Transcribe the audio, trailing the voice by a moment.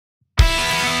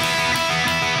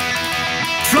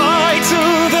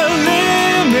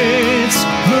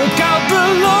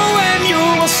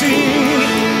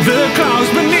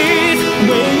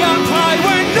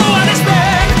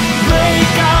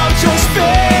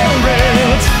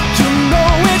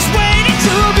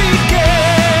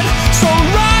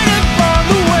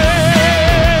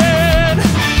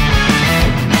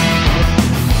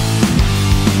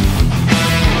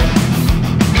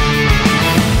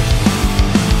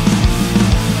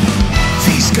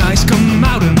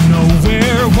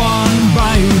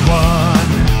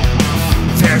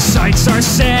are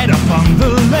set upon the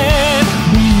land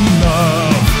we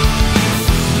love.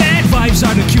 Bad vibes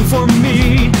are the cue for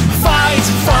me. Fight,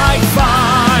 fight.